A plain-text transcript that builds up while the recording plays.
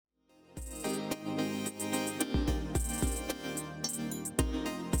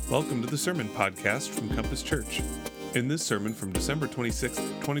Welcome to the Sermon Podcast from Compass Church. In this sermon from December 26,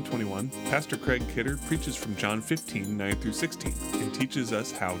 2021, Pastor Craig Kidder preaches from John 15, 9 through 16, and teaches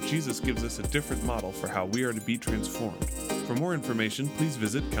us how Jesus gives us a different model for how we are to be transformed. For more information, please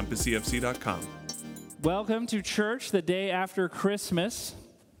visit compasscfc.com. Welcome to church the day after Christmas.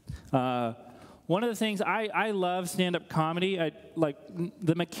 One of the things I love stand-up comedy. I like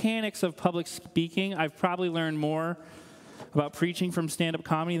the mechanics of public speaking. I've probably learned more about preaching from stand-up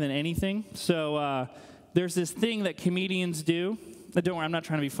comedy than anything. So there's this thing that comedians do. Don't worry, I'm not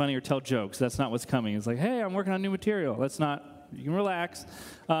trying to be funny or tell jokes. That's not what's coming. It's like, hey, I'm working on new material. That's not, you can relax.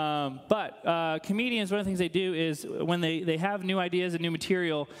 But comedians, one of the things they do is when they have new ideas and new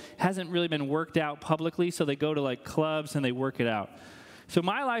material, hasn't really been worked out publicly, so they go to like clubs and they work it out. So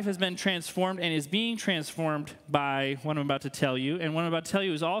my life has been transformed and is being transformed by what I'm about to tell you. And what I'm about to tell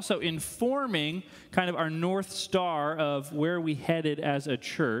you is also informing kind of our North Star of where we headed as a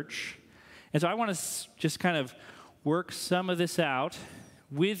church. And so I want to just kind of work some of this out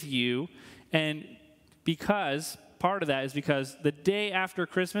with you. And because part of that is because the day after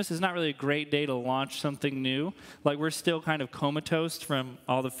Christmas is not really a great day to launch something new. Like, we're still kind of comatose from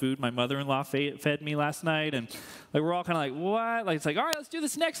all the food my mother-in-law fed me last night. And like, we're all kind of like, what? Like, it's like, all right, let's do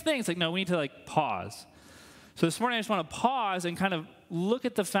this next thing. It's like, no, we need to like pause. So this morning I just want to pause and kind of look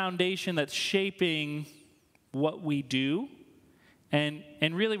at the foundation that's shaping what we do. And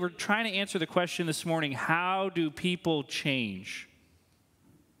really, we're trying to answer the question this morning, how do people change?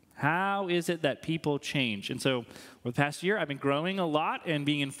 How is it that people change? And so over the past year, I've been growing a lot and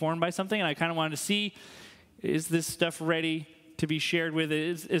being informed by something, and I kind of wanted to see, is this stuff ready to be shared with?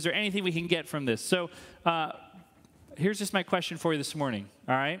 Is there anything we can get from this? So here's just my question for you this morning,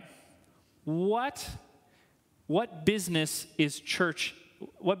 all right? What business is church?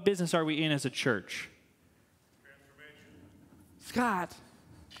 What business are we in as a church? Scott.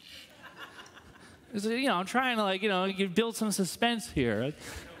 I'm trying to build some suspense here.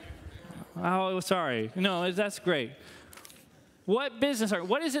 Oh, sorry. No, that's great. What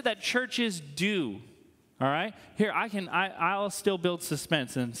is it that churches do? All right? Here, I'll still build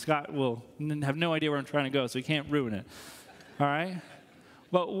suspense, and Scott will have no idea where I'm trying to go, so he can't ruin it. All right?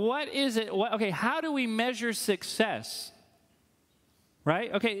 But what is it? How do we measure success?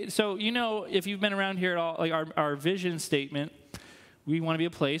 Right? Okay, so if you've been around here at all, like our vision statement, we want to be a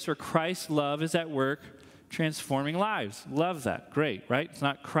place where Christ's love is at work, transforming lives. Love that. Great, right? It's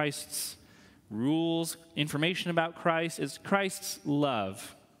not Christ's rules, information about Christ. It's Christ's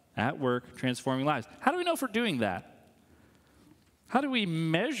love at work, transforming lives. How do we know if we're doing that? How do we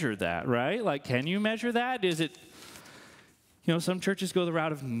measure that, right? Like, can you measure that? Is it, some churches go the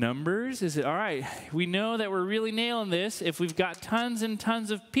route of numbers. Is it, all right, we know that we're really nailing this if we've got tons and tons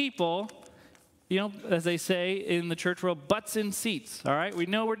of people, as they say in the church world, butts in seats, all right? We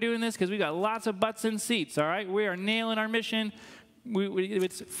know we're doing this because we got lots of butts in seats, all right? We are nailing our mission.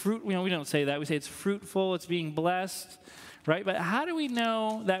 It's fruit. We don't say that. We say it's fruitful. It's being blessed, right? But how do we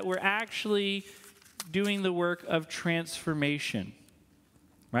know that we're actually doing the work of transformation,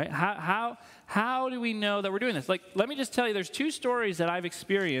 right? How do we know that we're doing this? Like, let me just tell you, there's two stories that I've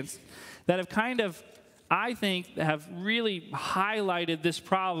experienced that have kind of, I think, have really highlighted this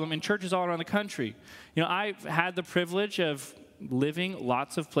problem in churches all around the country. I've had the privilege of living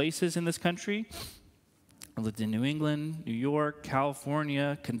lots of places in this country. I lived in New England, New York,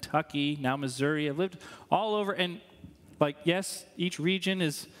 California, Kentucky, now Missouri. I've lived all over, and yes, each region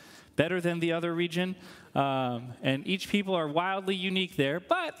is better than the other region, and each people are wildly unique there,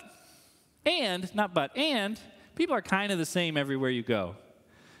 and people are kind of the same everywhere you go.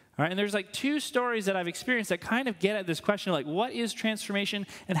 All right, and there's two stories that I've experienced that kind of get at this question, what is transformation,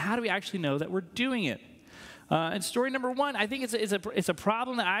 and how do we actually know that we're doing it? And story number one, I think it's a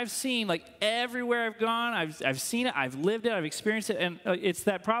problem that I've seen everywhere I've gone. I've seen it, I've lived it, I've experienced it, and it's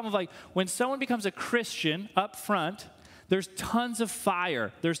that problem of when someone becomes a Christian up front, there's tons of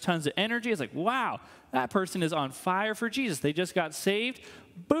fire, there's tons of energy. It's wow, that person is on fire for Jesus. They just got saved.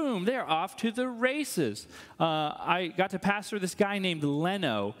 Boom, they're off to the races. I got to pastor this guy named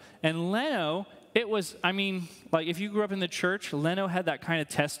Leno, and Leno, it was, if you grew up in the church, Leno had that kind of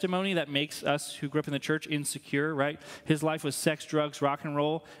testimony that makes us who grew up in the church insecure, right? His life was sex, drugs, rock and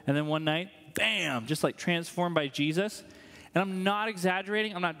roll, and then one night, bam, just transformed by Jesus. And I'm not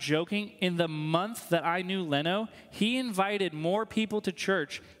exaggerating, I'm not joking. In the month that I knew Leno, he invited more people to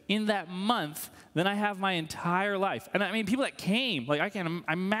church in that month than I have my entire life. And people that came, I can't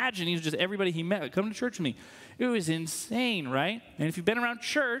imagine, he was just everybody he met, come to church with me. It was insane, right? And if you've been around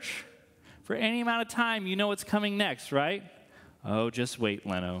church for any amount of time, you know what's coming next, right? Oh, just wait,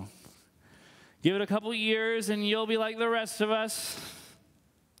 Leno. Give it a couple years and you'll be like the rest of us.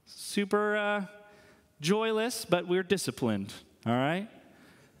 super joyless, but we're disciplined, all right?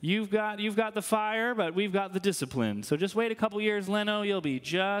 You've got the fire, but we've got the discipline. So just wait a couple years, Leno, you'll be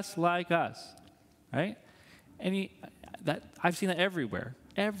just like us, right? And I've seen that everywhere.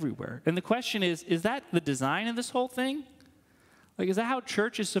 And the question is that the design of this whole thing? Like, is that how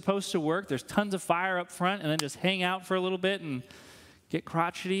church is supposed to work? There's tons of fire up front and then just hang out for a little bit and get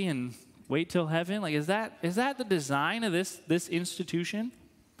crotchety and wait till heaven? Like, is that the design of this institution?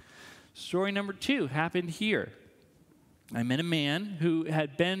 Story number 2 happened here. I met a man who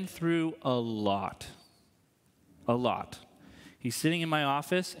had been through a lot. He's sitting in my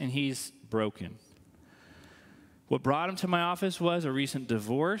office and he's broken. What brought him to my office was a recent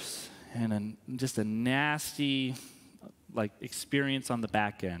divorce and just a nasty experience on the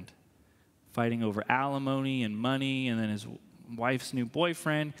back end. Fighting over alimony and money, and then his wife's new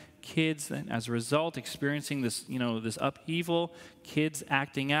boyfriend, kids, and as a result experiencing this upheaval, kids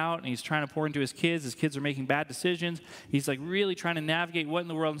acting out, and he's trying to pour into his kids. His kids are making bad decisions. He's really trying to navigate what in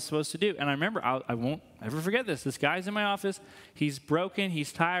the world I'm supposed to do. And I remember, I won't ever forget this. This guy's in my office. He's broken.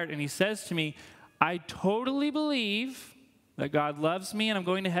 He's tired. And he says to me, I totally believe that God loves me and I'm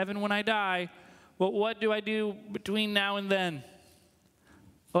going to heaven when I die. But what do I do between now and then?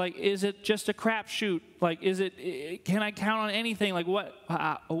 Is it just a crapshoot? Can I count on anything? What?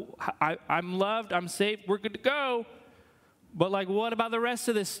 I'm loved. I'm safe. We're good to go. But what about the rest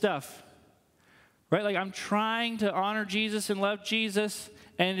of this stuff? Right? I'm trying to honor Jesus and love Jesus,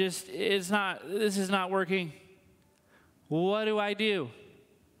 and this is not working. What do I do?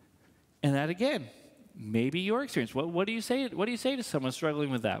 And that again, maybe your experience. What do you say? What do you say to someone struggling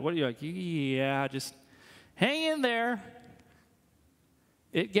with that? What are you like? Yeah, just hang in there.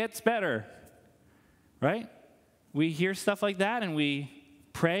 It gets better, right? We hear stuff like that and we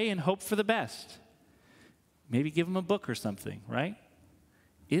pray and hope for the best. Maybe give them a book or something, right?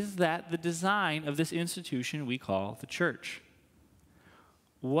 Is that the design of this institution we call the church?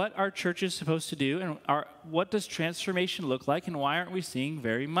 What are churches supposed to do, and what does transformation look like, and why aren't we seeing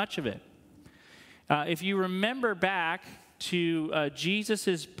very much of it? If you remember back to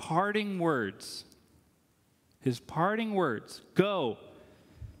Jesus' parting words, go,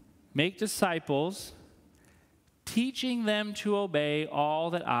 make disciples, teaching them to obey all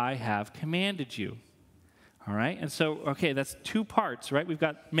that I have commanded you. All right? And so, okay, that's 2 parts, right? We've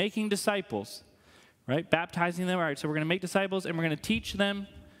got making disciples, right? Baptizing them. All right, so we're going to make disciples and we're going to teach them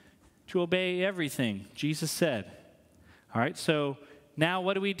to obey everything Jesus said. All right, so now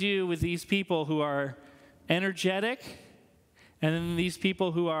what do we do with these people who are energetic and then these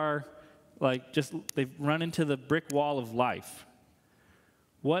people who are they've run into the brick wall of life?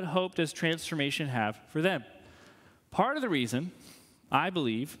 What hope does transformation have for them? Part of the reason, I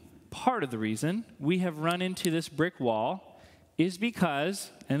believe, we have run into this brick wall is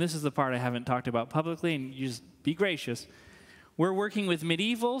because, and this is the part I haven't talked about publicly, and you just be gracious, we're working with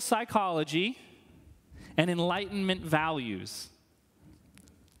medieval psychology and Enlightenment values.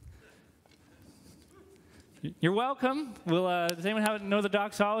 You're welcome. Does anyone know the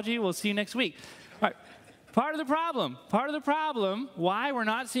doxology? We'll see you next week. All right. Part of the problem, why we're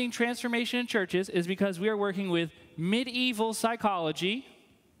not seeing transformation in churches is because we are working with medieval psychology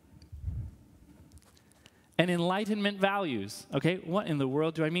and Enlightenment values. Okay, what in the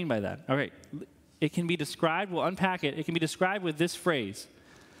world do I mean by that? All right, it can be described, we'll unpack it. It can be described with this phrase.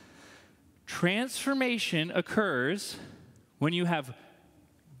 Transformation occurs when you have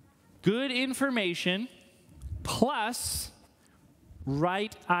good information plus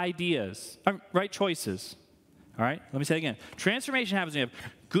right ideas, right choices. All right, let me say it again. Transformation happens when you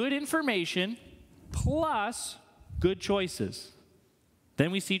have good information plus good choices.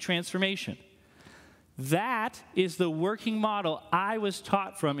 Then we see transformation. That is the working model I was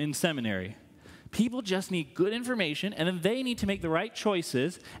taught from in seminary. People just need good information, and then they need to make the right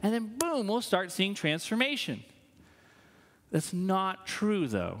choices, and then boom, we'll start seeing transformation. That's not true,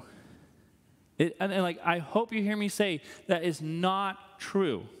 though. I hope you hear me say that is not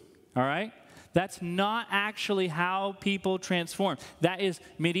true, all right? That's not actually how people transform. That is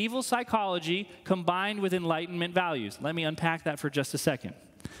medieval psychology combined with Enlightenment values. Let me unpack that for just a second.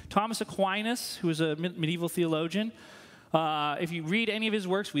 Thomas Aquinas, who was a medieval theologian, if you read any of his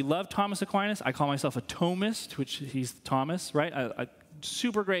works, we love Thomas Aquinas. I call myself a Thomist, which he's Thomas, right? A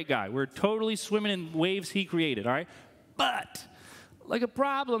super great guy. We're totally swimming in waves he created, all right? But a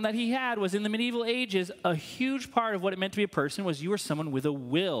problem that he had was in the medieval ages, a huge part of what it meant to be a person was you were someone with a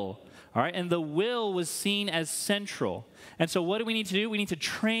will. All right, and the will was seen as central. And so what do we need to do? We need to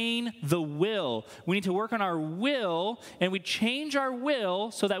train the will. We need to work on our will, and we change our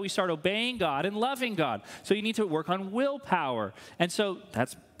will so that we start obeying God and loving God. So you need to work on willpower. And so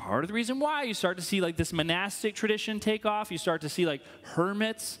that's part of the reason why you start to see like this monastic tradition take off. You start to see like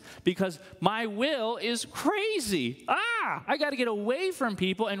hermits, because my will is crazy. I got to get away from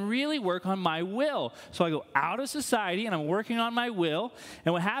people and really work on my will. So I go out of society and I'm working on my will.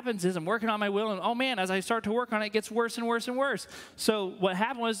 And what happens is I'm working on my will, and oh man, as I start to work on it, it gets worse and worse and worse. So what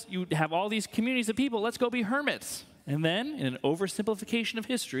happened was you have all these communities of people, let's go be hermits. And then, in an oversimplification of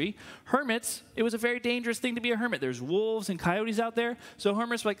history, hermits, it was a very dangerous thing to be a hermit. There's wolves and coyotes out there. So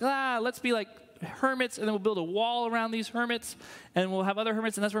hermits were like, let's be like hermits, and then we'll build a wall around these hermits, and we'll have other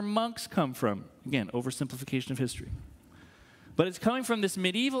hermits, and that's where monks come from. Again, oversimplification of history. But it's coming from this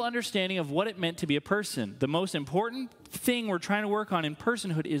medieval understanding of what it meant to be a person. The most important thing we're trying to work on in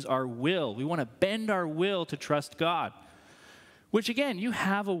personhood is our will. We want to bend our will to trust God. Which again, you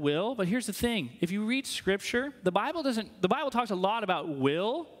have a will, but here's the thing. If you read Scripture, the Bible talks a lot about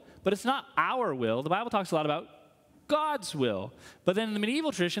will, but it's not our will. The Bible talks a lot about God's will. But then in the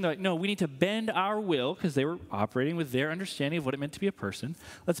medieval tradition, they're like, no, we need to bend our will, because they were operating with their understanding of what it meant to be a person.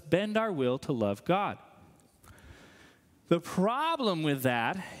 Let's bend our will to love God. The problem with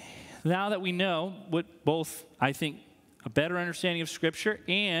that, now that we know what both, I think, a better understanding of Scripture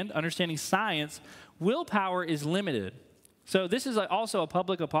and understanding science, willpower is limited. So this is also a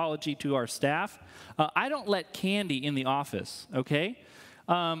public apology to our staff. I don't let candy in the office, okay?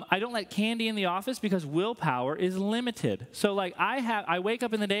 I don't let candy in the office because willpower is limited. So like I wake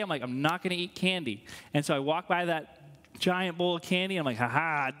up in the day, I'm like, I'm not going to eat candy. And so I walk by that giant bowl of candy. I'm like,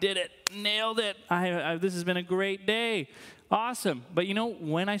 I did it, nailed it. This has been a great day. Awesome. But you know,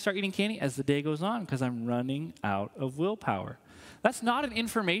 when I start eating candy, as the day goes on, because I'm running out of willpower. That's not an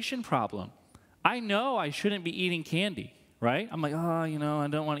information problem. I know I shouldn't be eating candy. Right? I'm like, I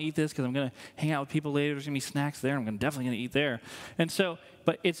don't want to eat this because I'm going to hang out with people later. There's going to be snacks there. I'm definitely going to eat there. And so,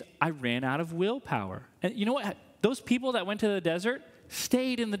 I ran out of willpower. And you know what? Those people that went to the desert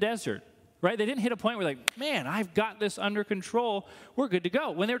stayed in the desert, right? They didn't hit a point where like, man, I've got this under control. We're good to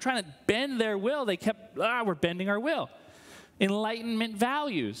go. When they were trying to bend their will, they kept, we're bending our will. Enlightenment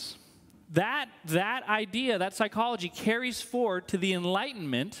values. That idea, that psychology carries forward to the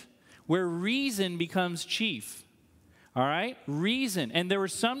Enlightenment where reason becomes chief. All right? Reason. And there were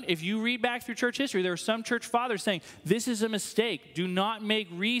some, if you read back through church history, there were some church fathers saying, this is a mistake. Do not make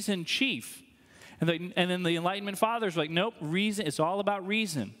reason chief. And then the Enlightenment fathers were like, nope, reason, it's all about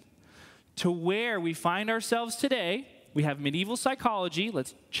reason. To where we find ourselves today, we have medieval psychology.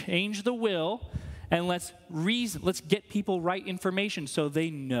 Let's change the will, and let's reason. Let's get people right information so they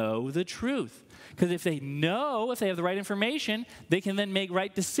know the truth. Because if they have the right information, they can then make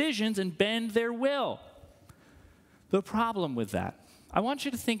right decisions and bend their will. The problem with that, I want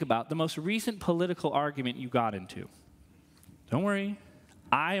you to think about the most recent political argument you got into. Don't worry,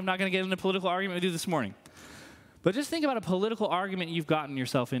 I am not going to get into a political argument with you this morning. But just think about a political argument you've gotten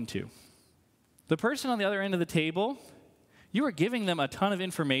yourself into. The person on the other end of the table, you are giving them a ton of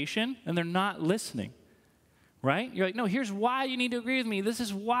information, and they're not listening, right? You're like, no, here's why you need to agree with me. This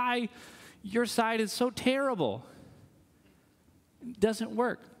is why your side is so terrible. It doesn't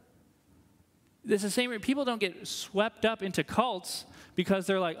work. It's the same way people don't get swept up into cults because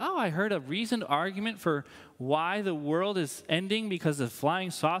they're like, I heard a reasoned argument for why the world is ending because the flying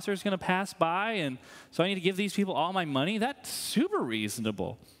saucer is going to pass by, and so I need to give these people all my money. That's super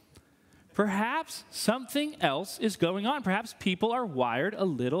reasonable. Perhaps something else is going on. Perhaps people are wired a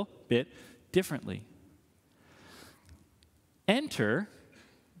little bit differently. Enter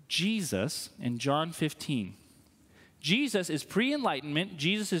Jesus in John 15. Jesus is pre-Enlightenment.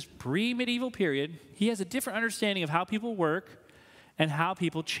 Jesus is pre-medieval period. He has a different understanding of how people work and how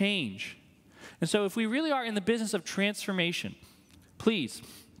people change. And so if we really are in the business of transformation, please,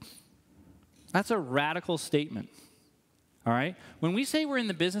 that's a radical statement, all right? When we say we're in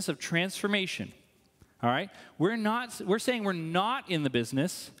the business of transformation, all right, we're saying we're not in the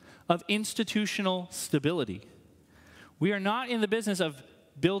business of institutional stability. We are not in the business of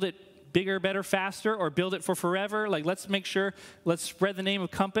build it bigger, better, faster, or build it for forever. Like, let's spread the name of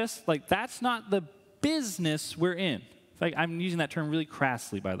Compass. Like, that's not the business we're in. Like, I'm using that term really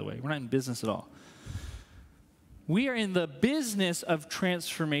crassly, by the way. We're not in business at all. We are in the business of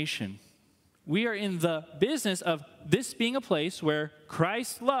transformation. We are in the business of this being a place where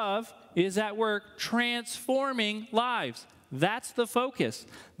Christ's love is at work transforming lives. That's the focus.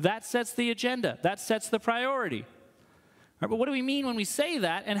 That sets the agenda. That sets the priority. Right, but what do we mean when we say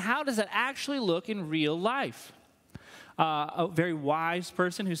that, and how does that actually look in real life? A very wise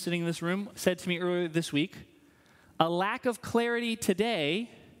person who's sitting in this room said to me earlier this week, a lack of clarity today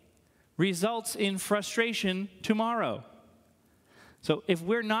results in frustration tomorrow. So if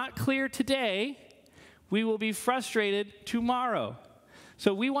we're not clear today, we will be frustrated tomorrow.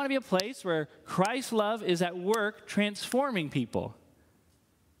 So we want to be a place where Christ's love is at work transforming people.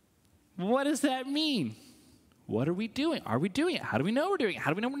 What does that mean? What are we doing? Are we doing it? How do we know we're doing it? How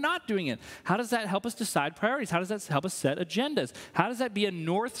do we know we're not doing it? How does that help us decide priorities? How does that help us set agendas? How does that be a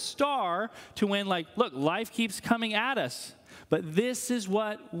North Star to when, like, look, life keeps coming at us, but this is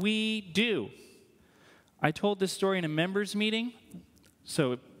what we do? I told this story in a members meeting,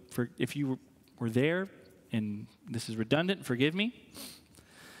 so if you were there, and this is redundant, forgive me,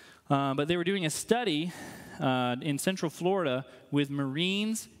 but they were doing a study in Central Florida with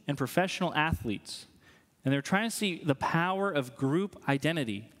Marines and professional athletes. And they're trying to see the power of group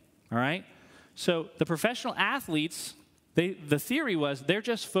identity, all right? So the professional athletes, the theory was they're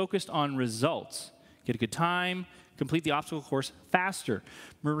just focused on results. Get a good time, complete the obstacle course faster.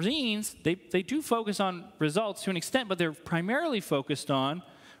 Marines, they do focus on results to an extent, but they're primarily focused on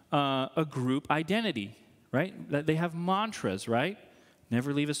a group identity, right? They have mantras, right?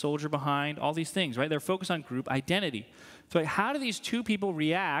 Never leave a soldier behind, all these things, right? They're focused on group identity. So how do these two people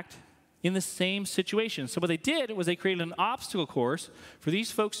react in the same situation? So what they did was they created an obstacle course for these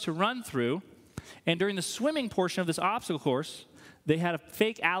folks to run through, and during the swimming portion of this obstacle course, they had a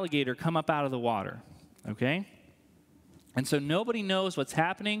fake alligator come up out of the water, okay? And so nobody knows what's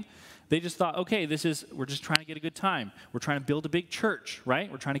happening. They just thought, okay, we're just trying to get a good time. We're trying to build a big church,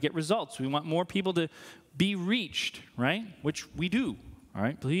 right? We're trying to get results. We want more people to be reached, right? Which we do. All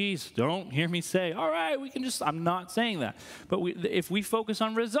right, please don't hear me say, all right, I'm not saying that. But if we focus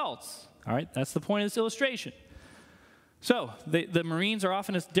on results, all right, that's the point of this illustration. So the Marines are off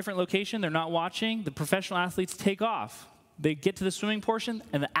in a different location. They're not watching. The professional athletes take off. They get to the swimming portion,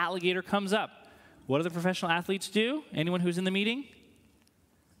 and the alligator comes up. What do the professional athletes do? Anyone who's in the meeting?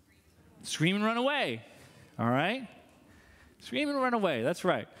 Scream and run away. All right? Scream and run away. That's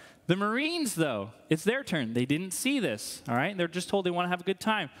right. The Marines, though, it's their turn. They didn't see this, all right? They're just told they want to have a good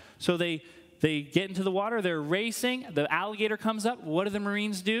time. So they get into the water. They're racing. The alligator comes up. What do the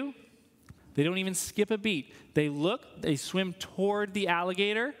Marines do? They don't even skip a beat. They look. They swim toward the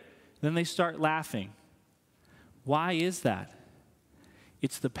alligator. Then they start laughing. Why is that?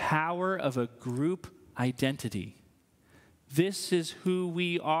 It's the power of a group identity. This is who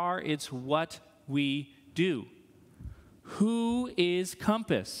we are. It's what we do. Who is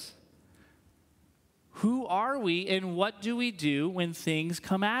Compass? Who are we, and what do we do when things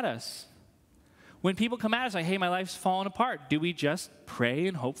come at us? When people come at us like, hey, my life's falling apart, do we just pray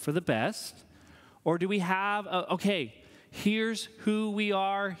and hope for the best? Or do we have, okay, here's who we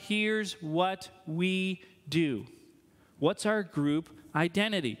are, here's what we do? What's our group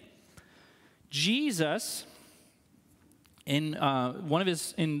identity? Jesus, in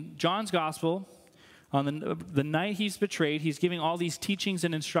John's gospel, on the night he's betrayed, he's giving all these teachings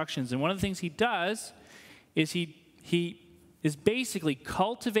and instructions. And one of the things he does is he is basically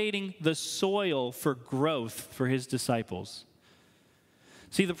cultivating the soil for growth for his disciples.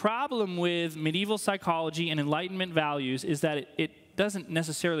 See, the problem with medieval psychology and Enlightenment values is that it doesn't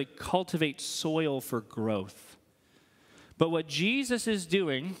necessarily cultivate soil for growth. But what Jesus is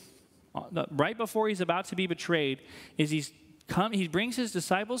doing right before he's about to be betrayed is he brings his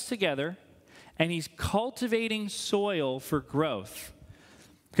disciples together, and he's cultivating soil for growth.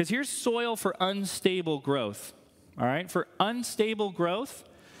 Because here's soil for unstable growth, all right? For unstable growth,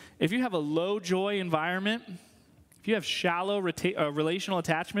 if you have a low joy environment, if you have shallow relational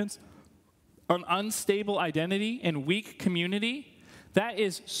attachments, an unstable identity, and weak community, that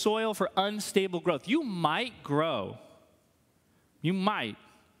is soil for unstable growth. You might grow. You might.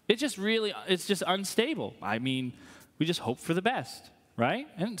 It's just unstable. I mean, we just hope for the best, right?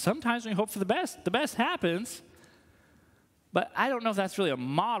 And sometimes when we hope for the best happens. But I don't know if that's really a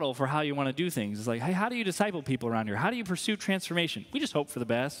model for how you want to do things. It's like, hey, how do you disciple people around here? How do you pursue transformation? We just hope for the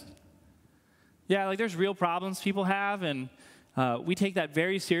best. Yeah, like there's real problems people have, and we take that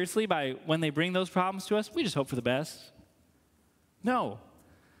very seriously by when they bring those problems to us, we just hope for the best. No.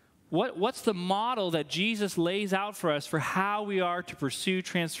 What's the model that Jesus lays out for us for how we are to pursue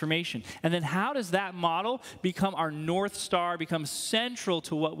transformation? And then how does that model become our North Star, become central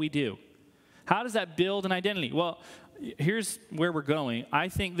to what we do? How does that build an identity? Well, here's where we're going. I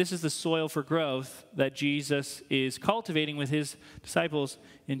think this is the soil for growth that Jesus is cultivating with his disciples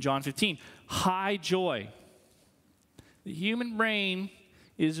in John 15. High joy. The human brain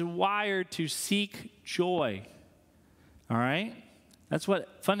is wired to seek joy. All right? That's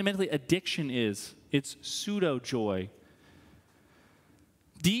what fundamentally addiction is. It's pseudo-joy.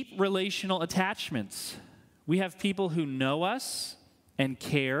 Deep relational attachments. We have people who know us and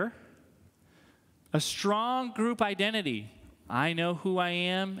care. A strong group identity. I know who I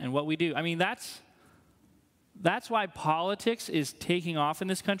am and what we do. I mean, That's why politics is taking off in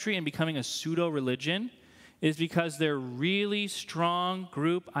this country and becoming a pseudo-religion, is because they're really strong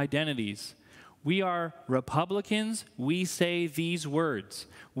group identities. We are Republicans, we say these words.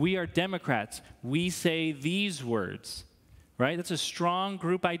 We are Democrats, we say these words, right? That's a strong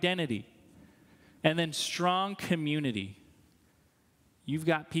group identity. And then strong community. You've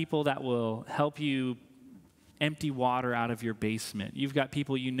got people that will help you empty water out of your basement. You've got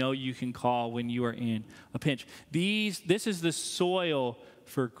people you know you can call when you are in a pinch. This is the soil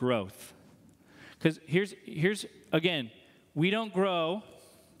for growth. Because here's again, we don't grow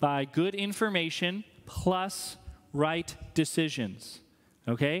by good information plus right decisions,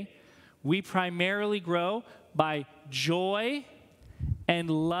 okay? We primarily grow by joy and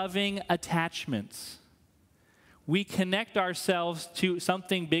loving attachments. We connect ourselves to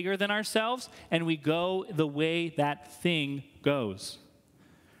something bigger than ourselves, and we go the way that thing goes,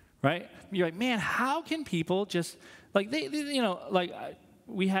 right? You're like, man, how can people just, like,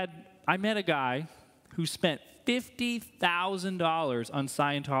 I met a guy who spent $50,000 on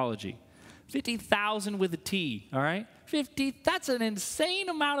Scientology. 50,000 with a T, all right? That's an insane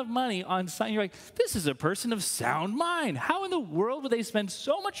amount of money on Scientology. You're like, this is a person of sound mind. How in the world would they spend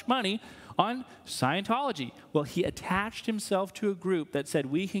so much money on Scientology? Well, he attached himself to a group that said,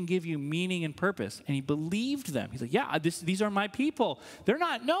 we can give you meaning and purpose. And he believed them. He's like, yeah, these are my people.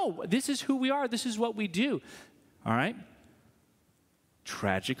 No, this is who we are. This is what we do, all right?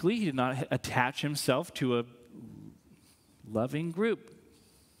 Tragically, he did not attach himself to a loving group.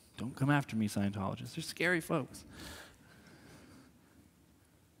 Don't come after me, Scientologists. They're scary folks.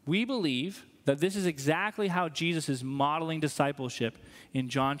 We believe that this is exactly how Jesus is modeling discipleship in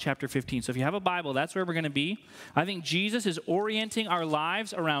John chapter 15. So if you have a Bible, that's where we're going to be. I think Jesus is orienting our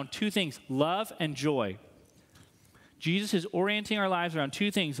lives around two things, love and joy. Jesus is orienting our lives around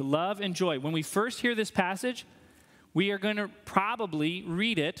two things, love and joy. When we first hear this passage, we are going to probably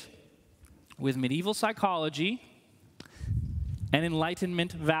read it with medieval psychology and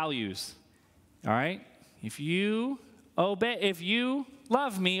Enlightenment values. All right? If you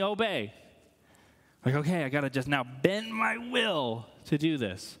love me, obey. Like, okay, I got to just now bend my will to do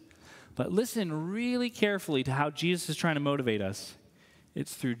this. But listen really carefully to how Jesus is trying to motivate us.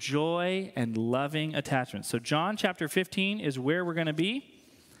 It's through joy and loving attachment. So John chapter 15 is where we're going to be.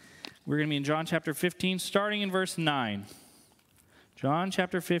 We're going to be in John chapter 15, starting in verse 9. John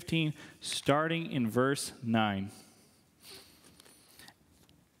chapter 15, starting in verse 9.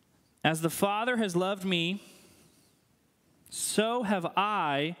 As the Father has loved me, so have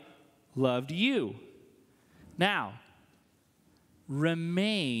I loved you. Now,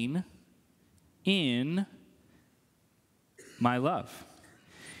 remain in my love.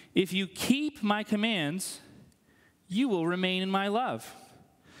 If you keep my commands, you will remain in my love,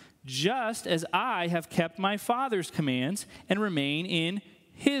 just as I have kept my Father's commands and remain in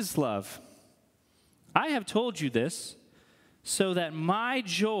his love. I have told you this so that my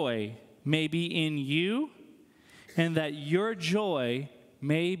joy may be in you and that your joy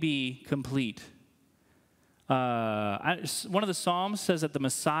may be complete. One of the Psalms says that the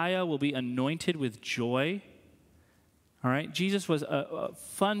Messiah will be anointed with joy. All right? Jesus was a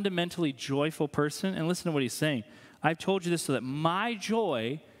fundamentally joyful person. And listen to what he's saying. I've told you this so that my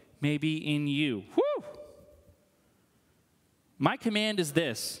joy may be in you. Whew! My command is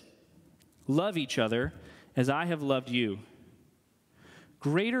this: love each other as I have loved you.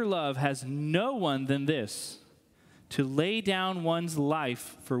 Greater love has no one than this, to lay down one's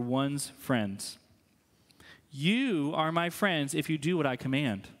life for one's friends. You are my friends if you do what I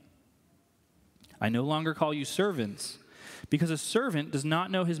command. I no longer call you servants, because a servant does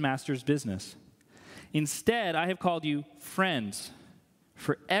not know his master's business. Instead, I have called you friends.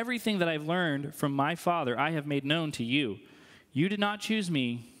 For everything that I've learned from my Father, I have made known to you. You did not choose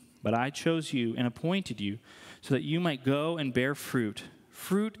me, but I chose you and appointed you so that you might go and bear fruit,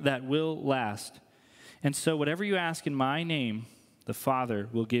 fruit that will last. And so whatever you ask in my name, the Father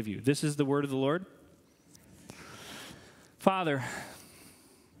will give you. This is the word of the Lord. Father,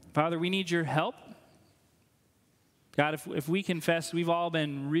 we need your help. God, if we confess, we've all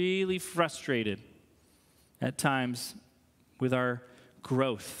been really frustrated at times with our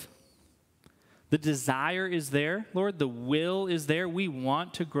growth. The desire is there, Lord. The will is there. We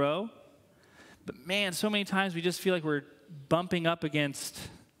want to grow. But man, so many times we just feel like we're bumping up against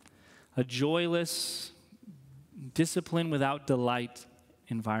a joyless, discipline without delight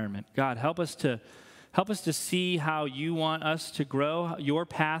environment. God, help us to see how you want us to grow, your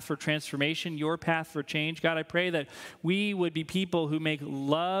path for transformation, your path for change. God, I pray that we would be people who make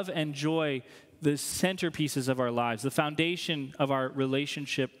love and joy the centerpieces of our lives, the foundation of our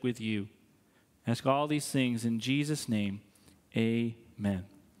relationship with you. Ask all these things in Jesus' name. Amen.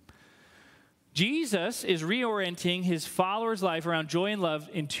 Jesus is reorienting his followers' life around joy and love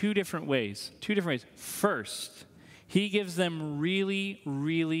in two different ways. First, he gives them really,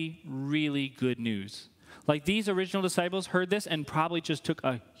 really, really good news. Like these original disciples heard this and probably just took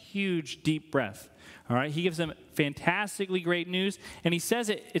a huge, deep breath. All right, he gives them fantastically great news, and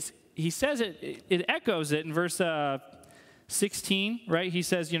it echoes it in verse 16, right? He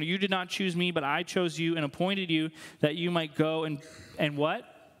says, you did not choose me, but I chose you and appointed you that you might go and what?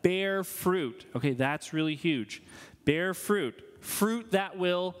 Bear fruit. Okay, that's really huge. Bear fruit. Fruit that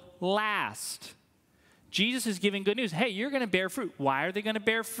will last. Jesus is giving good news. Hey, you're going to bear fruit. Why are they going to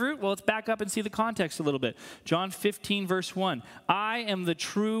bear fruit? Well, let's back up and see the context a little bit. John 15, verse 1. I am the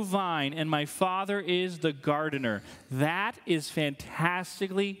true vine, and my Father is the gardener. That is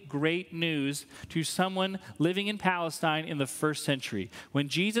fantastically great news to someone living in Palestine in the first century. When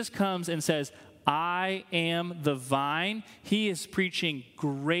Jesus comes and says, I am the vine, he is preaching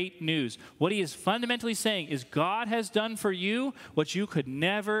great news. What he is fundamentally saying is God has done for you what you could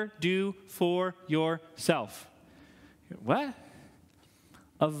never do for yourself. What?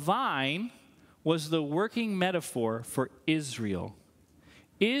 A vine was the working metaphor for Israel.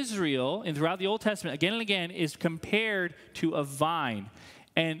 Israel, and throughout the Old Testament, again and again, is compared to a vine.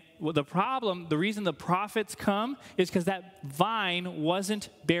 And the reason the prophets come is because that vine wasn't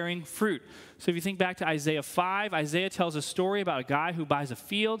bearing fruit. So if you think back to Isaiah 5, Isaiah tells a story about a guy who buys a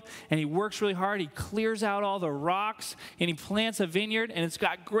field, and he works really hard. He clears out all the rocks, and he plants a vineyard, and it's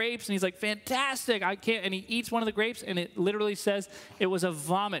got grapes, and he's like, fantastic, and he eats one of the grapes, and it literally says it was a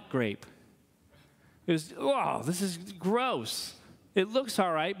vomit grape. It was, oh, this is gross. It looks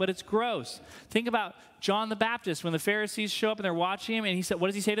all right, but it's gross. Think about John the Baptist when the Pharisees show up and they're watching him, and he said, what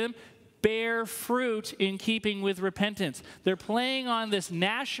does he say to them? Bear fruit in keeping with repentance. They're playing on this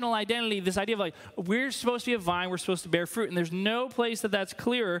national identity, this idea of like, we're supposed to be a vine, we're supposed to bear fruit. And there's no place that's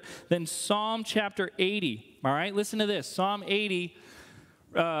clearer than Psalm chapter 80. All right, listen to this. Psalm 80,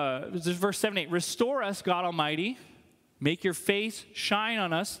 this is verse 7 8. Restore us, God Almighty. Make your face shine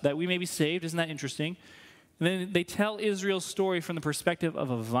on us that we may be saved. Isn't that interesting? And then they tell Israel's story from the perspective of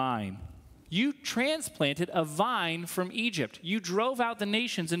a vine. You transplanted a vine from Egypt. You drove out the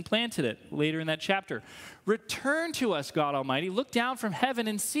nations and planted it, later in that chapter. Return to us, God Almighty. Look down from heaven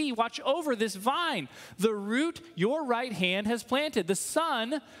and see. Watch over this vine. The root your right hand has planted. The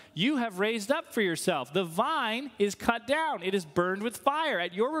son you have raised up for yourself. The vine is cut down. It is burned with fire.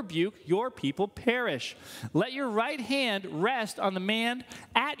 At your rebuke, your people perish. Let your right hand rest on the man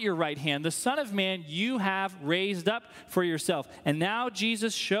at your right hand. The Son of Man you have raised up for yourself. And now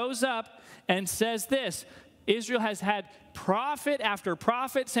Jesus shows up and says this. Israel has had prophet after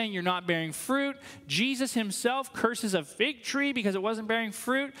prophet saying you're not bearing fruit. Jesus himself curses a fig tree because it wasn't bearing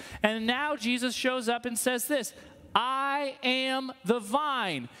fruit. And now Jesus shows up and says this. I am the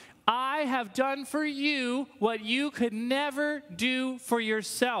vine. I have done for you what you could never do for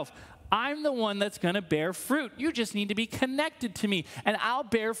yourself. I'm the one that's going to bear fruit. You just need to be connected to me, and I'll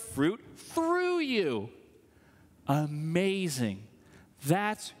bear fruit through you. Amazing.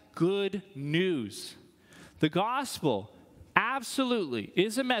 That's good news. The gospel absolutely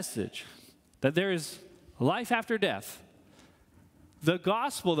is a message that there is life after death. The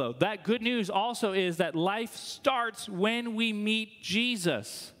gospel, though, that good news also is that life starts when we meet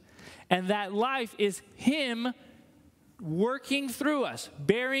Jesus. And that life is him working through us,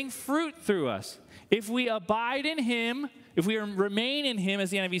 bearing fruit through us. If we abide in him, if we remain in him,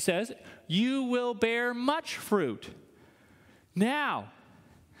 as the NIV says, you will bear much fruit. Now,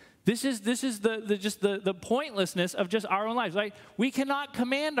 this is the pointlessness of just our own lives. Right? We cannot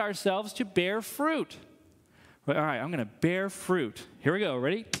command ourselves to bear fruit. All right, I'm going to bear fruit. Here we go.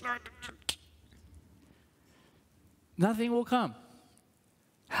 Ready? Nothing will come.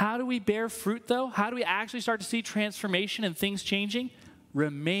 How do we bear fruit, though? How do we actually start to see transformation and things changing?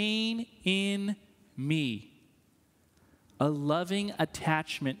 Remain in me. A loving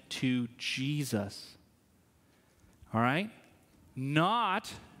attachment to Jesus. All right?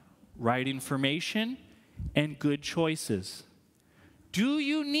 Not right information and good choices. Do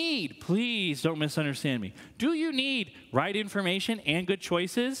you need, please don't misunderstand me, do you need right information and good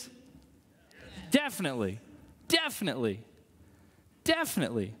choices? Definitely. Definitely.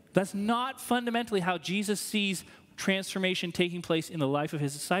 Definitely. That's not fundamentally how Jesus sees transformation taking place in the life of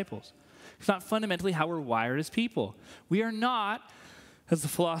his disciples. It's not fundamentally how we're wired as people. We are not, as the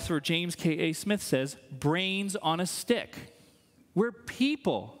philosopher James K.A. Smith says, brains on a stick. We're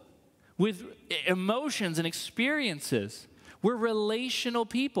people with emotions and experiences. We're relational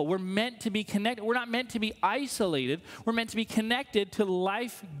people. We're meant to be connected. We're not meant to be isolated. We're meant to be connected to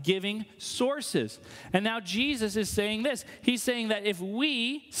life-giving sources. And now Jesus is saying this. He's saying that if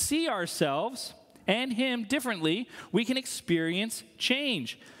we see ourselves and him differently, we can experience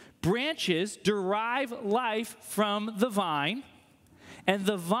change. Branches derive life from the vine, and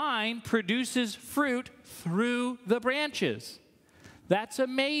the vine produces fruit through the branches. That's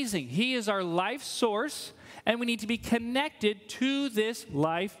amazing. He is our life source, and we need to be connected to this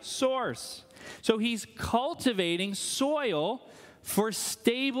life source. So he's cultivating soil for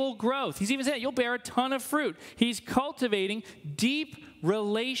stable growth. He's even saying you'll bear a ton of fruit. He's cultivating deep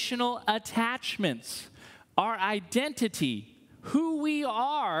relational attachments. Our identity, who we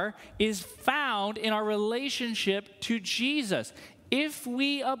are, is found in our relationship to Jesus. If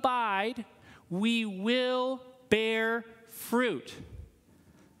we abide, we will bear fruit.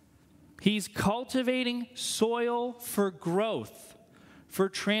 He's cultivating soil for growth, for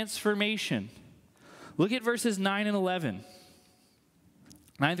transformation. Look at verses 9 and 11.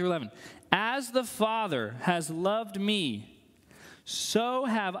 9 through 11. As the Father has loved me, so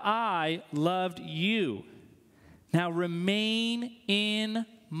have I loved you. Now remain in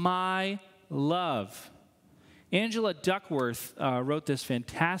my love. Angela Duckworth wrote this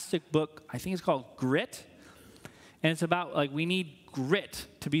fantastic book. I think it's called Grit. And it's about, like, we need grit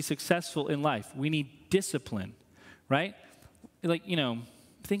to be successful in life. We need discipline, right? Like,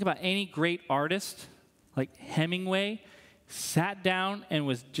 think about any great artist, like Hemingway, sat down and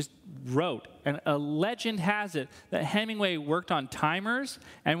wrote. And a legend has it that Hemingway worked on timers,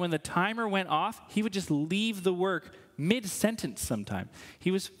 and when the timer went off, he would just leave the work mid-sentence sometime.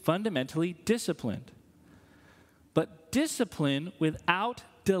 He was fundamentally disciplined. But discipline without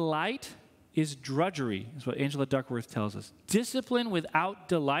delight is drudgery, is what Angela Duckworth tells us. Discipline without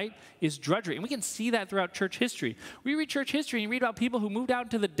delight is drudgery. And we can see that throughout church history. We read church history and you read about people who moved out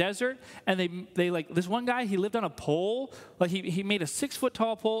into the desert, and they like, this one guy, he lived on a pole. Like he made a 6-foot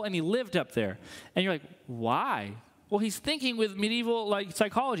tall pole and he lived up there. And you're like, why? Well, he's thinking with medieval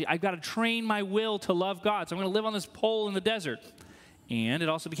psychology. I've got to train my will to love God, so I'm going to live on this pole in the desert. And it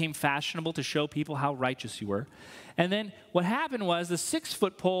also became fashionable to show people how righteous you were. And then what happened was the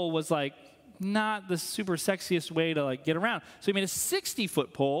 6-foot pole was like not the super sexiest way to get around. So he made a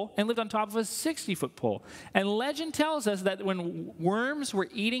 60-foot pole and lived on top of a 60-foot pole. And legend tells us that when worms were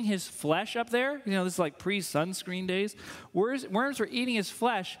eating his flesh up there, this is like pre-sunscreen days, worms were eating his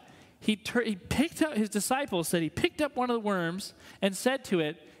flesh, he picked up, his disciples said he picked up one of the worms and said to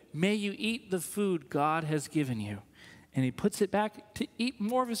it, "May you eat the food God has given you." And he puts it back to eat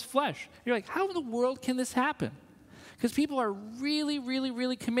more of his flesh. You're like, how in the world can this happen? Because people are really, really,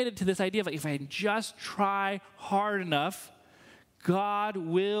 really committed to this idea of if I just try hard enough, God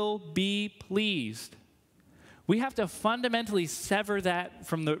will be pleased. We have to fundamentally sever that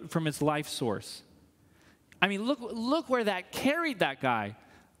from its life source. I mean, look where that carried that guy.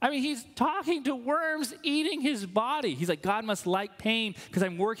 I mean, he's talking to worms eating his body. He's like, God must like pain because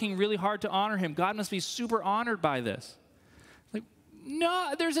I'm working really hard to honor him. God must be super honored by this.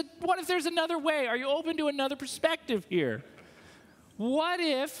 No, what if there's another way? Are you open to another perspective here? What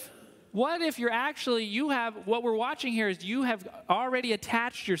if what we're watching here is you have already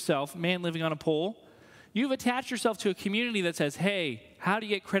attached yourself, man living on a pole, you've attached yourself to a community that says, hey, how do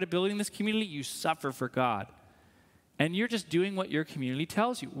you get credibility in this community? You suffer for God. And you're just doing what your community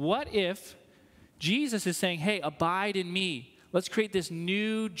tells you. What if Jesus is saying, hey, abide in me. Let's create this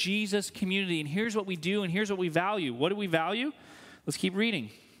new Jesus community, and here's what we do, and here's what we value. What do we value? Let's keep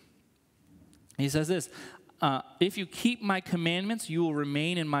reading. He says this, if you keep my commandments, you will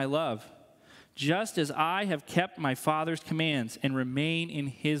remain in my love, just as I have kept my Father's commands and remain in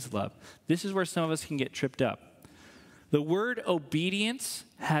his love. This is where some of us can get tripped up. The word obedience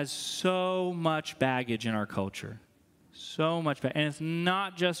has so much baggage in our culture. So much baggage. And it's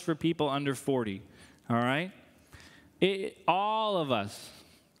not just for people under 40, all right? All of us.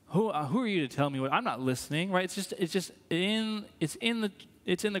 Who are you to tell me what? I'm not listening, right? It's in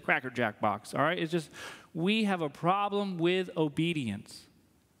the Cracker Jack box, all right? It's just we have a problem with obedience.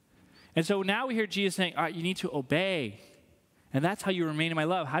 And so now we hear Jesus saying, all right, you need to obey. And that's how you remain in my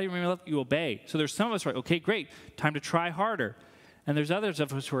love. How do you remain in my love? You obey. So there's some of us, right? Okay, great. Time to try harder. And there's others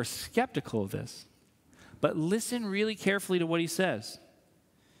of us who are skeptical of this. But listen really carefully to what he says.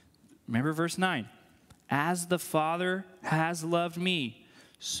 Remember verse 9. As the Father has loved me,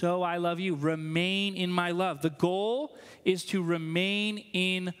 so I love you. Remain in my love. The goal is to remain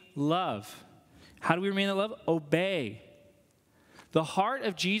in love. How do we remain in love? Obey. The heart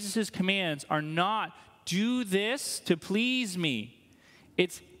of Jesus' commands are not do this to please me.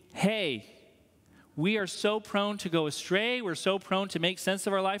 It's, hey, we are so prone to go astray. We're so prone to make sense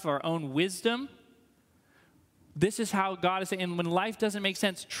of our life, of our own wisdom. This is how God is saying, and when life doesn't make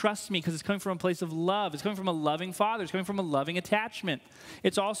sense, trust me, because it's coming from a place of love. It's coming from a loving Father. It's coming from a loving attachment.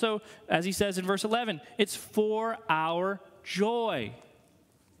 It's also, as he says in verse 11, it's for our joy.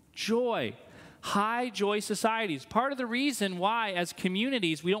 Joy. High joy societies. Part of the reason why, as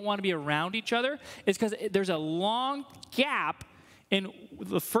communities, we don't want to be around each other is because there's a long gap in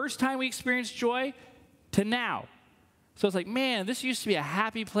the first time we experienced joy to now. So it's like, man, this used to be a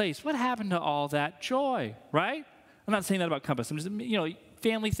happy place. What happened to all that joy, right? I'm not saying that about Compass. I'm just,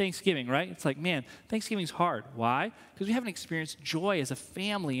 family Thanksgiving, right? It's like, man, Thanksgiving's hard. Why? Because we haven't experienced joy as a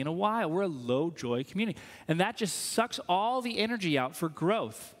family in a while. We're a low joy community. And that just sucks all the energy out for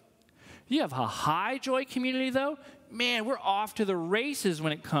growth. You have a high joy community, though, man, we're off to the races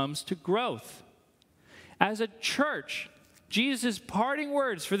when it comes to growth. As a church, Jesus' parting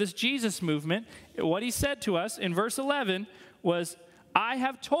words for this Jesus movement, what he said to us in verse 11 was, I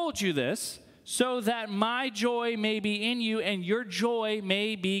have told you this so that my joy may be in you and your joy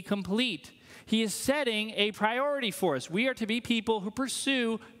may be complete. He is setting a priority for us. We are to be people who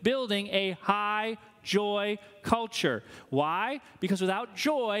pursue building a high joy culture. Why? Because without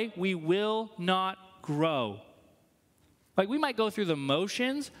joy, we will not grow. Like, we might go through the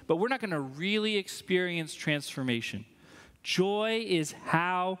motions, but we're not going to really experience transformation. Joy is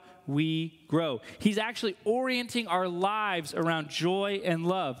how we grow. He's actually orienting our lives around joy and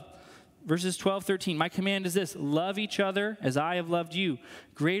love. Verses 12, 13, my command is this, love each other as I have loved you.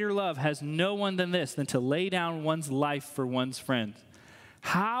 Greater love has no one than this, than to lay down one's life for one's friend.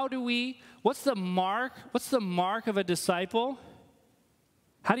 What's the mark of a disciple?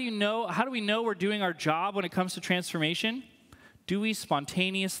 How do we know we're doing our job when it comes to transformation? Do we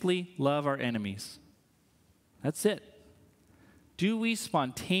spontaneously love our enemies? That's it. Do we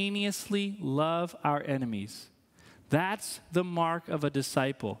spontaneously love our enemies? That's the mark of a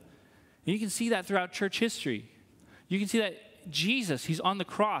disciple. And you can see that throughout church history. You can see that Jesus, he's on the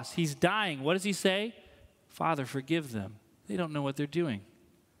cross. He's dying. What does he say? Father, forgive them. They don't know what they're doing.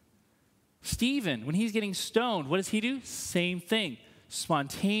 Stephen, when he's getting stoned, what does he do? Same thing.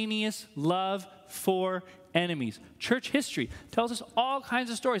 Spontaneous love for enemies. Church history tells us all kinds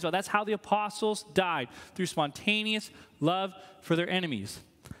of stories about that's how the apostles died, through spontaneous love for their enemies.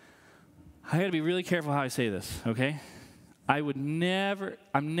 I got to be really careful how I say this, okay? I never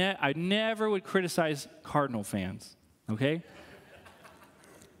would criticize Cardinal fans, okay?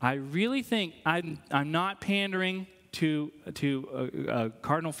 I really think I'm not pandering to a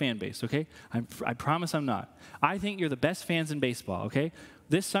Cardinal fan base, okay? I promise I'm not. I think you're the best fans in baseball, okay?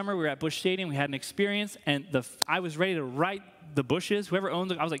 This summer we were at Busch Stadium. We had an experience, and I was ready to write the Bushes. Whoever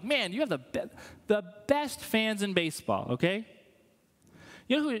owns it, I was like, man, you have the best fans in baseball, okay?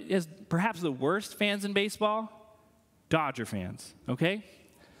 You know who is perhaps the worst fans in baseball? Dodger fans, okay?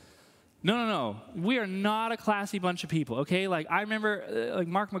 No. We are not a classy bunch of people, okay? Like, I remember,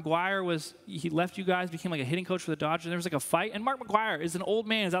 Mark McGwire he left you guys, became like a hitting coach for the Dodgers, and there was like a fight, and Mark McGwire is an old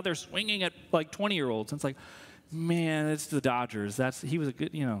man, is out there swinging at like 20-year-olds, and it's like, man, it's the Dodgers. He was a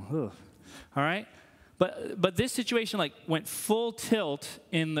good, ugh. All right? But this situation, went full tilt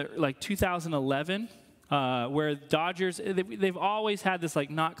in 2011, where Dodgers, they've always had this,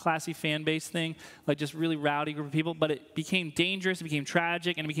 not classy fan base thing, just really rowdy group of people, but it became dangerous, it became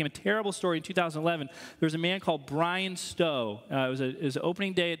tragic, and it became a terrible story in 2011. There was a man called Brian Stowe. It was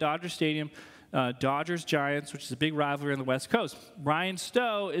opening day at Dodger Stadium, Dodgers-Giants, which is a big rivalry on the West Coast. Brian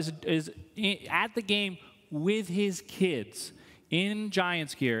Stowe is at the game with his kids in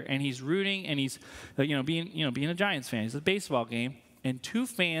Giants gear, and he's rooting, and he's being a Giants fan. He's at a baseball game, and two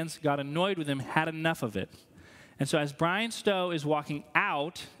fans got annoyed with him, had enough of it. And so as Brian Stowe is walking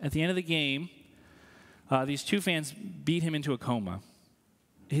out at the end of the game, these two fans beat him into a coma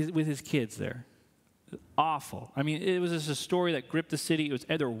with his kids there. Awful. I mean, it was just a story that gripped the city.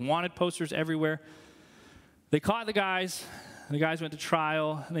 There were wanted posters everywhere. They caught the guys. The guys went to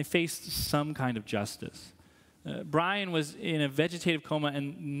trial, and they faced some kind of justice. Brian was in a vegetative coma,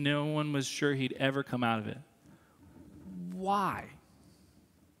 and no one was sure he'd ever come out of it. Why?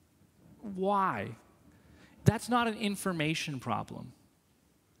 That's not an information problem.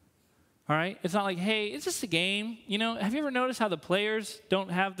 All right? It's not like, hey, it's just a game. Have you ever noticed how the players don't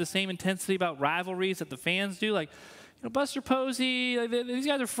have the same intensity about rivalries that the fans do? Buster Posey, these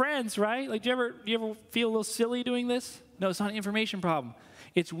guys are friends, right? Do you ever feel a little silly doing this? No, it's not an information problem.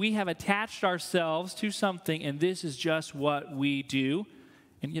 It's we have attached ourselves to something, and this is just what we do.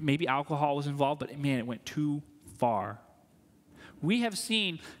 And maybe alcohol was involved, but man, it went too far. We have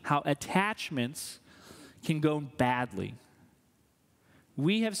seen how attachments can go badly.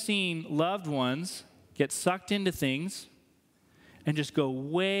 We have seen loved ones get sucked into things and just go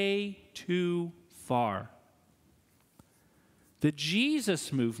way too far. The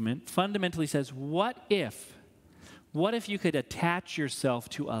Jesus movement fundamentally says, what if you could attach yourself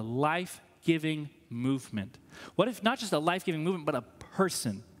to a life-giving movement? What if not just a life-giving movement, but a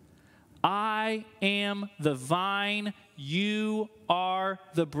person? I am the vine, you are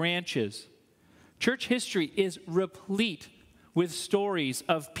the branches. Church history is replete with stories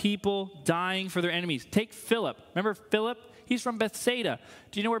of people dying for their enemies. Take Philip. Remember Philip? He's from Bethsaida.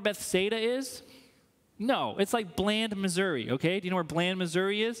 Do you know where Bethsaida is? No, it's like Bland, Missouri, okay? Do you know where Bland,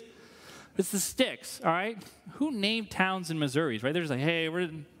 Missouri is? It's the sticks, all right? Who named towns in Missouri, right? They're just like, hey, we're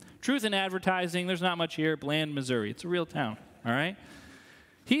truth in advertising. There's not much here. Bland, Missouri. It's a real town, all right?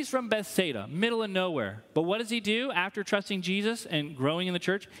 He's from Bethsaida, middle of nowhere. But what does he do after trusting Jesus and growing in the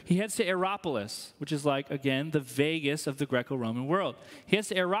church? He heads to Hierapolis, which is like, again, the Vegas of the Greco-Roman world. He heads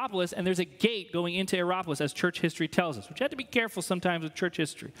to Hierapolis, and there's a gate going into Hierapolis, as church history tells us, which you have to be careful sometimes with church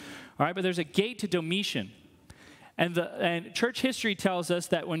history. All right, but there's a gate to Domitian. And church history tells us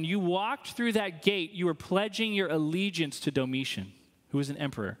that when you walked through that gate, you were pledging your allegiance to Domitian, who was an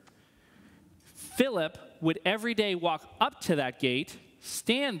emperor. Philip would every day walk up to that gate,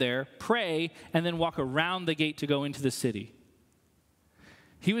 stand there, pray, and then walk around the gate to go into the city.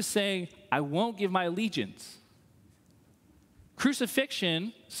 He was saying, I won't give my allegiance.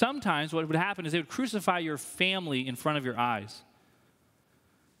 Crucifixion, sometimes what would happen is they would crucify your family in front of your eyes.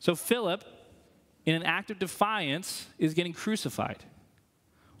 So Philip, in an act of defiance, is getting crucified.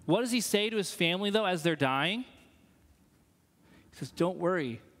 What does he say to his family, though, as they're dying? He says, don't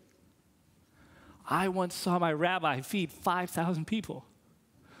worry. I once saw my rabbi feed 5,000 people.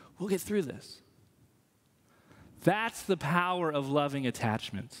 We'll get through this. That's the power of loving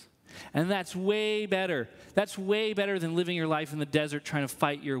attachments. And that's way better. That's way better than living your life in the desert trying to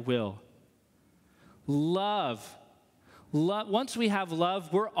fight your will. Love. Once we have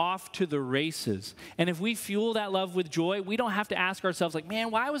love, we're off to the races. And if we fuel that love with joy, we don't have to ask ourselves, like,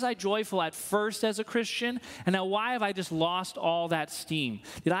 man, why was I joyful at first as a Christian? And now why have I just lost all that steam?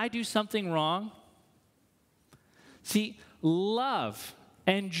 Did I do something wrong? See, love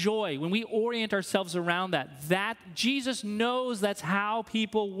and joy, when we orient ourselves around that Jesus knows that's how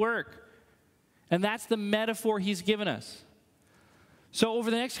people work. And that's the metaphor he's given us. So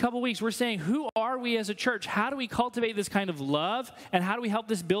over the next couple weeks, we're saying, who are we as a church? How do we cultivate this kind of love? And how do we help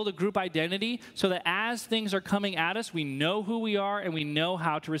this build a group identity so that as things are coming at us, we know who we are and we know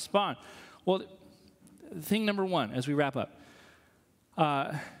how to respond? Well, thing number one, as we wrap up,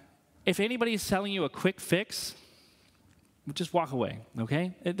 if anybody is selling you a quick fix, just walk away,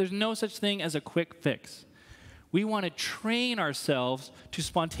 okay? There's no such thing as a quick fix. We want to train ourselves to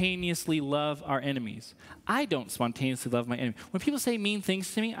spontaneously love our enemies. I don't spontaneously love my enemy. When people say mean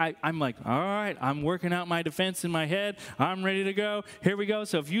things to me, I'm like, all right, I'm working out my defense in my head. I'm ready to go. Here we go.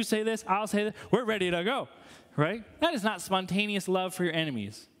 So if you say this, I'll say that. We're ready to go, right? That is not spontaneous love for your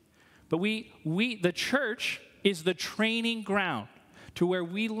enemies. But the church is the training ground to where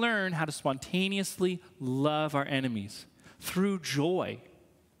we learn how to spontaneously love our enemies through joy.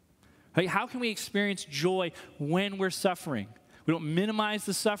 Right? How can we experience joy when we're suffering? We don't minimize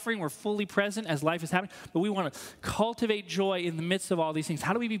the suffering. We're fully present as life is happening. But we want to cultivate joy in the midst of all these things.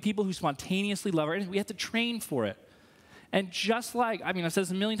 How do we be people who spontaneously love our enemies? We have to train for it. And just like, I've said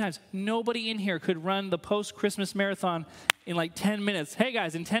this a million times, nobody in here could run the post-Christmas marathon in like 10 minutes. Hey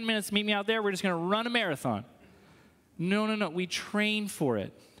guys, in 10 minutes, meet me out there. We're just going to run a marathon. No. We train for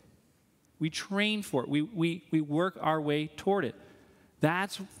it. We train for it. We work our way toward it.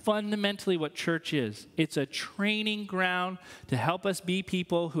 That's fundamentally what church is. It's a training ground to help us be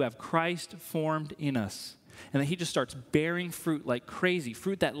people who have Christ formed in us. And that he just starts bearing fruit like crazy,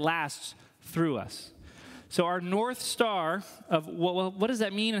 fruit that lasts through us. So our North Star of, what does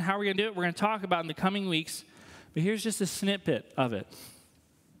that mean and how are we going to do it? We're going to talk about in the coming weeks. But here's just a snippet of it.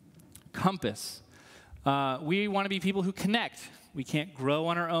 Compass. We want to be people who connect. We can't grow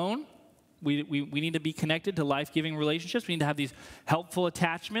on our own. We need to be connected to life-giving relationships. We need to have these helpful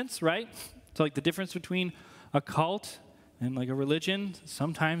attachments, right? So like the difference between a cult and like a religion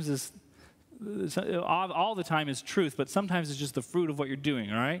sometimes is, all the time is truth, but sometimes it's just the fruit of what you're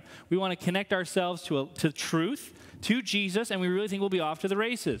doing, all right? We want to connect ourselves to truth, to Jesus, and we really think we'll be off to the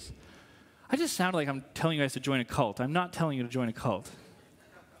races. I just sounded like I'm telling you guys to join a cult. I'm not telling you to join a cult.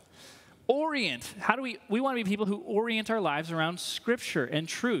 Orient. How do we want to be people who orient our lives around Scripture and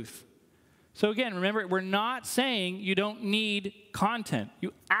truth. So again, remember, we're not saying you don't need content.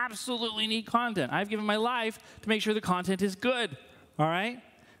 You absolutely need content. I've given my life to make sure the content is good, all right?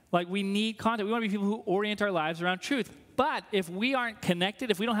 Like, we need content. We want to be people who orient our lives around truth. But if we aren't connected,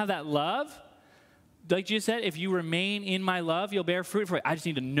 if we don't have that love, like Jesus said, if you remain in my love, you'll bear fruit for it. I just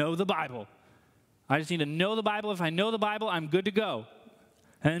need to know the Bible. I just need to know the Bible. If I know the Bible, I'm good to go.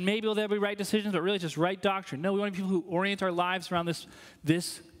 And maybe there'll be right decisions, but really just right doctrine. No, we want people who orient our lives around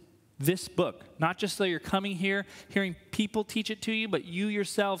this book. Not just so you're coming here, hearing people teach it to you, but you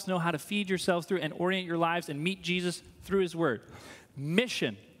yourselves know how to feed yourselves through and orient your lives and meet Jesus through his word.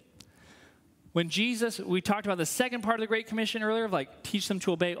 Mission. When we talked about the second part of the Great Commission earlier, of like teach them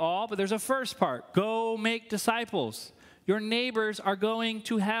to obey all, but there's a first part. Go make disciples. Your neighbors are going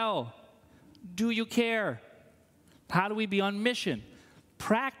to hell. Do you care? How do we be on mission?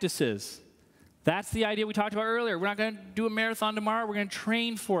 Practices. That's the idea we talked about earlier. We're not going to do a marathon tomorrow. We're going to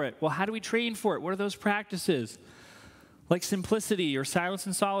train for it. Well, how do we train for it? What are those practices? Like simplicity or silence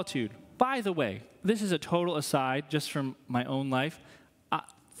and solitude. By the way, this is a total aside just from my own life.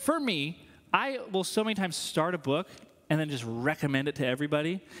 For me, I will so many times start a book and then just recommend it to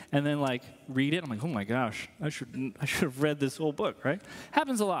everybody and then like read it. I'm like, oh my gosh, I should have read this whole book, right?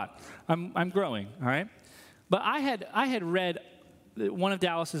 Happens a lot. I'm growing, all right? But I had read one of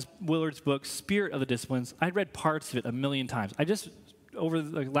Dallas Willard's books, Spirit of the Disciplines. I'd read parts of it a million times. I just, over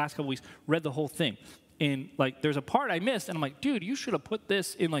the last couple weeks, read the whole thing. And like, there's a part I missed, and I'm like, dude, you should have put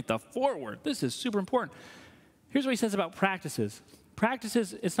this in like the foreword. This is super important. Here's what he says about practices.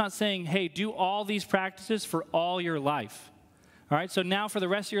 Practices, it's not saying, hey, do all these practices for all your life. All right, so now for the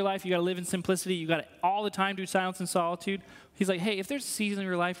rest of your life, you got to live in simplicity. You got to all the time do silence and solitude. He's like, hey, if there's a season of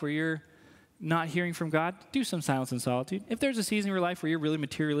your life where you're not hearing from God, do some silence and solitude. If there's a season in your life where you're really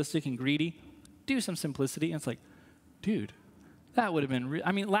materialistic and greedy, do some simplicity. And it's like, dude, that would have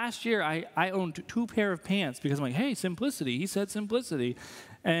been last year I owned 2 pair of pants because I'm like, hey, simplicity. He said simplicity.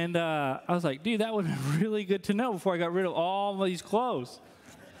 And I was like, dude, that would have been really good to know before I got rid of all these clothes.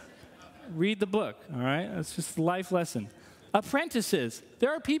 Read the book, all right? That's just a life lesson. Apprentices.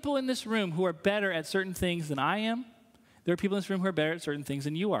 There are people in this room who are better at certain things than I am. There are people in this room who are better at certain things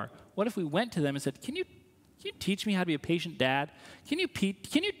than you are. What if we went to them and said, can you teach me how to be a patient dad? Can you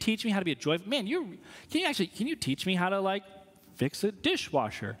teach me how to be a joyful man? Can you teach me how to like fix a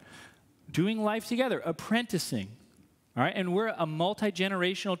dishwasher? Doing life together, apprenticing. All right, and we're a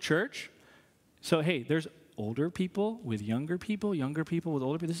multi-generational church. So hey, there's older people with younger people with older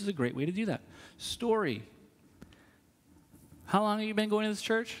people. This is a great way to do that. Story. How long have you been going to this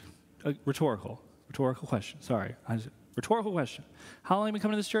church? Rhetorical question. Sorry. Rhetorical question. How long have you been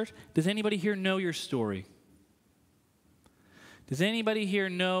coming to this church? Does anybody here know your story? Does anybody here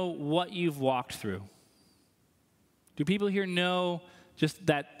know what you've walked through? Do people here know just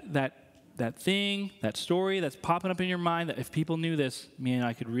that thing, that story that's popping up in your mind that if people knew this, man,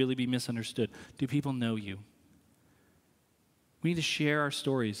 I could really be misunderstood? Do people know you? We need to share our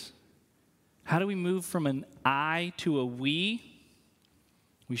stories. How do we move from an I to a we?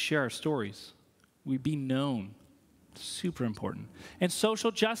 We share our stories. We be known. Super important. And social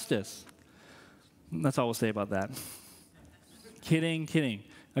justice. That's all we'll say about that. Kidding.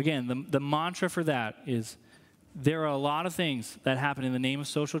 Again, the mantra for that is there are a lot of things that happen in the name of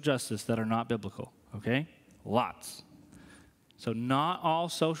social justice that are not biblical, okay? Lots. So not all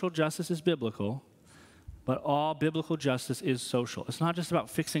social justice is biblical, but all biblical justice is social. It's not just about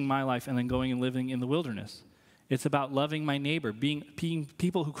fixing my life and then going and living in the wilderness. It's about loving my neighbor, being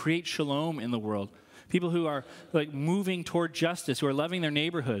people who create shalom in the world, people who are like moving toward justice, who are loving their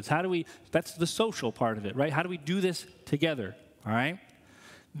neighborhoods. That's the social part of it, right? How do we do this together, all right?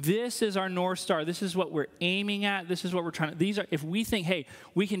 This is our North Star. This is what we're aiming at. This is what we're trying to, if we think, hey,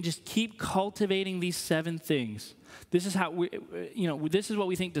 we can just keep cultivating these 7 things. This is how this is what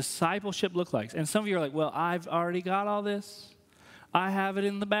we think discipleship looks like. And some of you are like, well, I've already got all this. I have it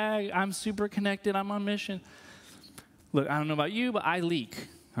in the bag. I'm super connected. I'm on mission. Look, I don't know about you, but I leak.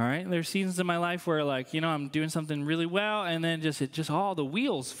 All right? There's seasons in my life where I'm doing something really well and then just all the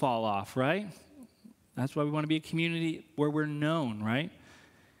wheels fall off, right? That's why we want to be a community where we're known, right?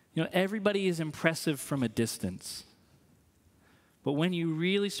 Everybody is impressive from a distance. But when you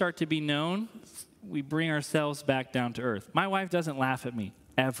really start to be known, we bring ourselves back down to earth. My wife doesn't laugh at me,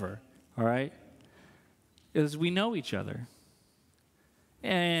 ever, all right? Because we know each other.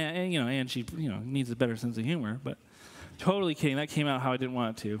 And she, needs a better sense of humor, but totally kidding. That came out how I didn't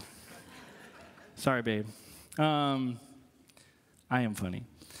want it to. Sorry, babe. I am funny.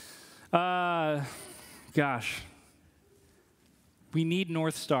 Gosh. We need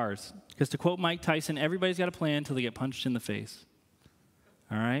North Stars. Because to quote Mike Tyson, everybody's got a plan until they get punched in the face.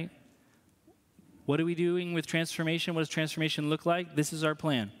 All right? What are we doing with transformation? What does transformation look like? This is our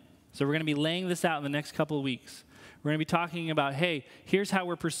plan. So we're going to be laying this out in the next couple of weeks. We're going to be talking about, hey, here's how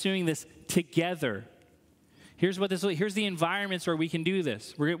we're pursuing this together. Here's the environments where we can do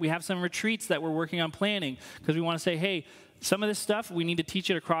this. We have some retreats that we're working on planning because we want to say, hey, some of this stuff, we need to teach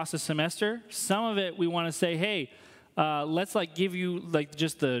it across the semester. Some of it, we want to say, hey, let's give you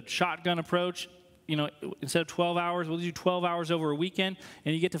just the shotgun approach. Instead of 12 hours, we'll do 12 hours over a weekend,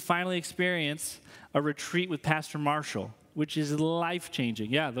 and you get to finally experience a retreat with Pastor Marshall, which is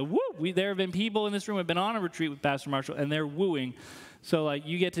life-changing. Yeah, there have been people in this room who have been on a retreat with Pastor Marshall, and they're wooing. So,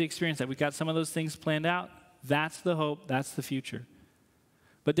 you get to experience that. We've got some of those things planned out. That's the hope. That's the future.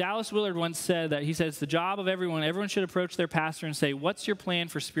 But Dallas Willard once said that, he said, it's the job of everyone should approach their pastor and say, what's your plan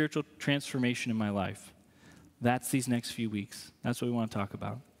for spiritual transformation in my life? That's these next few weeks. That's what we want to talk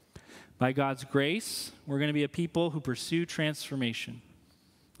about. By God's grace, we're going to be a people who pursue transformation.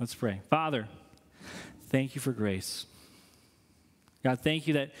 Let's pray. Father, thank you for grace. God, thank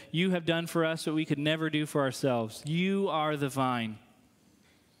you that you have done for us what we could never do for ourselves. You are the vine.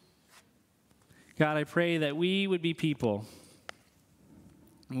 God, I pray that we would be people.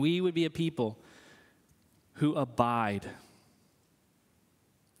 We would be a people who abide.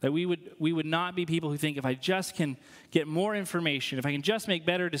 That we would not be people who think, if I just can get more information, if I can just make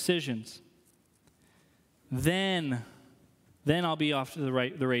better decisions, then I'll be off to the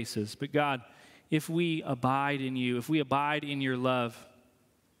races. But God, if we abide in you, if we abide in your love,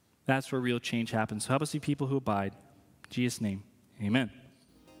 that's where real change happens. So help us be people who abide. In Jesus' name, amen.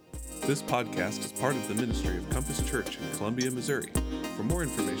 This podcast is part of the ministry of Compass Church in Columbia, Missouri. For more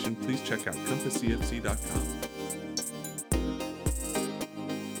information, please check out compasscfc.com.